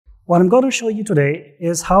What I'm going to show you today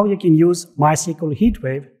is how you can use MySQL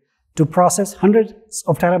HeatWave to process hundreds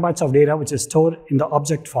of terabytes of data which is stored in the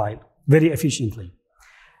object file very efficiently.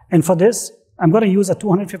 And for this, I'm going to use a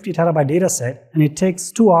 250 terabyte data set, and it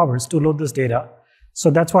takes 2 hours to load this data. So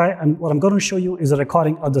that's why what I'm going to show you is a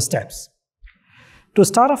recording of the steps. To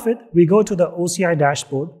start off with, we go to the OCI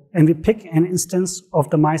dashboard and we pick an instance of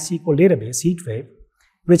the MySQL database HeatWave,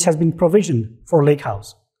 which has been provisioned for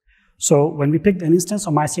Lakehouse. So when we pick an instance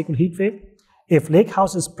of MySQL HeatWave, if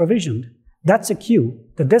Lakehouse is provisioned, that's a cue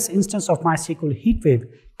that this instance of MySQL HeatWave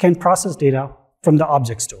can process data from the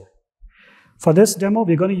object store. For this demo,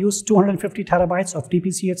 we're going to use 250 terabytes of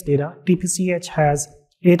TPCH data. TPCH has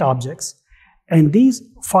 8 objects, and these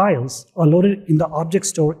files are loaded in the object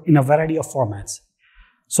store in a variety of formats.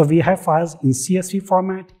 So we have files in CSV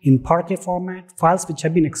format, in Parquet format, files which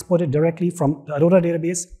have been exported directly from the Aurora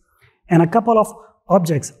database, and a couple of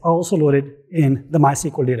objects are also loaded in the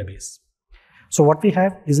MySQL database. So what we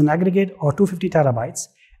have is an aggregate of 250 terabytes,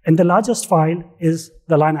 and the largest file is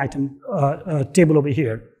the line item table over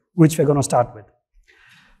here, which we're going to start with.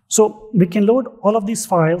 So we can load all of these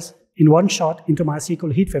files in one shot into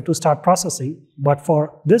MySQL HeatWave to start processing, but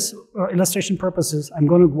for this illustration purposes, I'm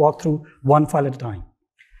going to walk through one file at a time.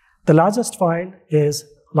 The largest file is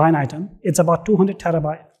line item. It's about 200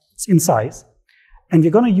 terabytes in size, and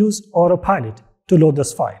we're going to use Autopilot to load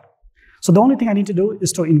this file. So the only thing I need to do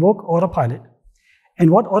is to invoke Autopilot, and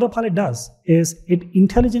what Autopilot does is it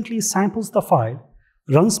intelligently samples the file,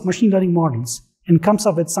 runs machine learning models, and comes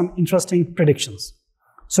up with some interesting predictions.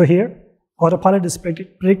 So here, Autopilot is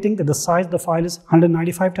predicting that the size of the file is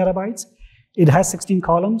 195 terabytes, it has 16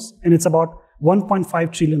 columns, and it's about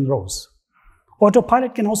 1.5 trillion rows.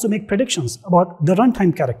 Autopilot can also make predictions about the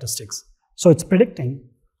runtime characteristics. So it's predicting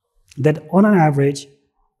that on an average,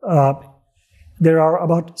 there are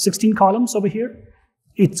about 16 columns over here.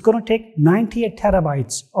 It's going to take 98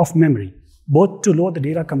 terabytes of memory, both to load the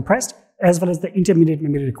data compressed as well as the intermediate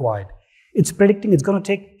memory required. It's predicting it's going to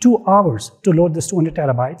take 2 hours to load this 200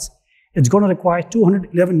 terabytes. It's going to require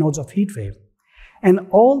 211 nodes of HeatWave. And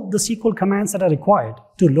all the SQL commands that are required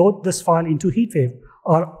to load this file into HeatWave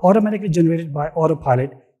are automatically generated by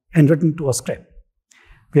Autopilot and written to a script.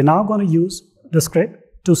 We're now going to use the script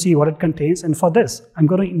to see what it contains, and for this, I'm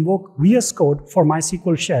going to invoke VS Code for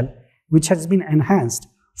MySQL shell, which has been enhanced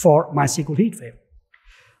for MySQL HeatWave.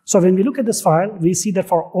 So when we look at this file, we see that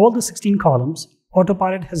for all the 16 columns,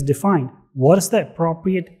 Autopilot has defined what is the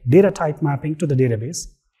appropriate data type mapping to the database.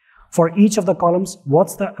 For each of the columns,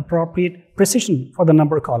 what's the appropriate precision for the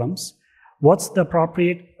number of columns, what's the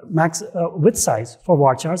appropriate max width size for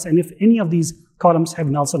varchars, and if any of these columns have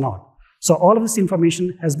nulls or not. So all of this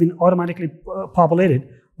information has been automatically populated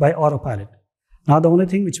by Autopilot. Now the only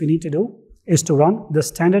thing which we need to do is to run the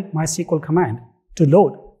standard MySQL command to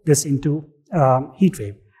load this into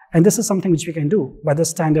HeatWave. And this is something which we can do by the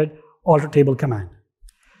standard alter table command.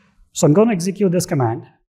 So I'm going to execute this command.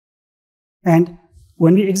 And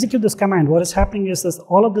when we execute this command, what is happening is that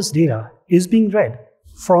all of this data is being read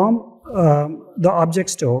from the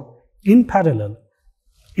object store in parallel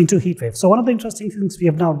into HeatWave. So one of the interesting things we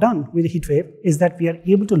have now done with HeatWave is that we are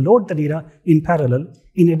able to load the data in parallel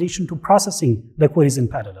in addition to processing the queries in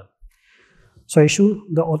parallel. So I issue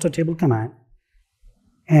the alter table command,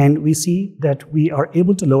 and we see that we are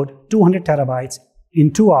able to load 200 terabytes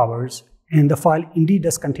in 2 hours, and the file indeed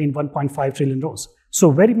does contain 1.5 trillion rows.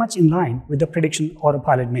 So very much in line with the prediction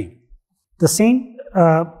Autopilot made. The same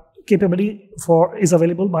capability is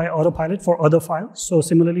available by Autopilot for other files. So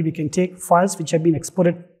similarly, we can take files which have been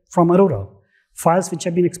exported from Aurora, files which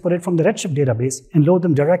have been exported from the Redshift database, and load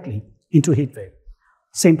them directly into HeatWave.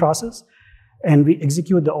 Same process, and we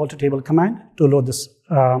execute the alter table command to load this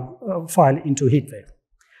file into HeatWave.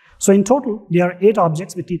 So in total, there are 8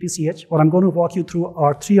 objects with TPCH. What I'm going to walk you through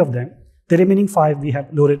are 3 of them. The remaining 5 we have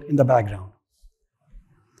loaded in the background.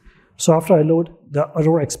 So after I load the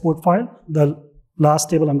Aurora export file, the last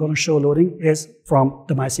table I'm going to show loading is from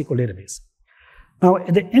the MySQL database. Now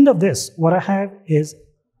at the end of this, what I have is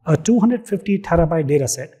a 250 terabyte data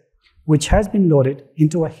set, which has been loaded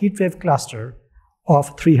into a HeatWave cluster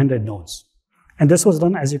of 300 nodes. And this was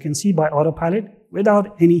done, as you can see, by Autopilot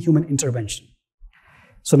without any human intervention.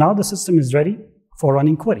 So now the system is ready for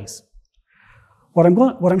running queries. What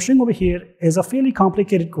I'm showing over here is a fairly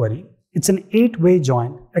complicated query. It's an 8-way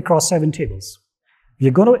join across 7 tables.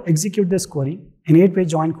 We're going to execute this query, an 8-way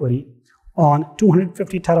join query, on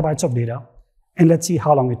 250 terabytes of data, and let's see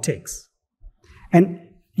how long it takes. And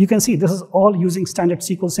you can see this is all using standard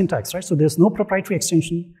SQL syntax, right? So there's no proprietary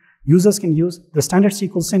extension. Users can use the standard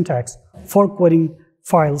SQL syntax for querying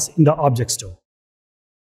files in the object store.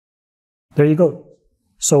 There you go.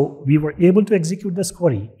 So we were able to execute this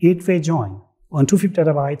query, 8-way join, on 250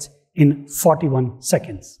 terabytes in 41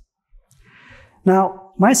 seconds.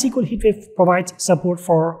 Now, MySQL HeatWave provides support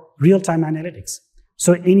for real-time analytics.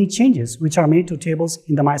 So any changes which are made to tables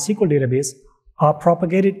in the MySQL database are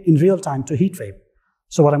propagated in real time to HeatWave.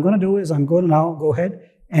 So what I'm going to do is I'm going to now go ahead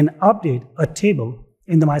and update a table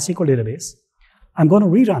in the MySQL database. I'm going to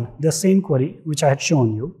rerun the same query which I had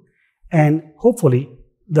shown you, and hopefully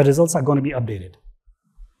the results are going to be updated.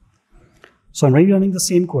 So I'm rerunning the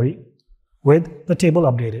same query with the table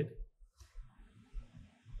updated.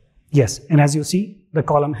 Yes, and as you see, the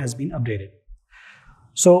column has been updated.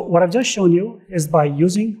 So what I've just shown you is by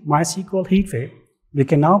using MySQL HeatWave, we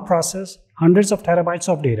can now process hundreds of terabytes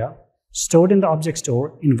of data stored in the object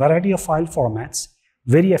store in a variety of file formats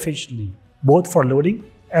very efficiently, both for loading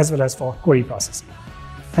as well as for query processing.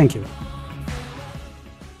 Thank you.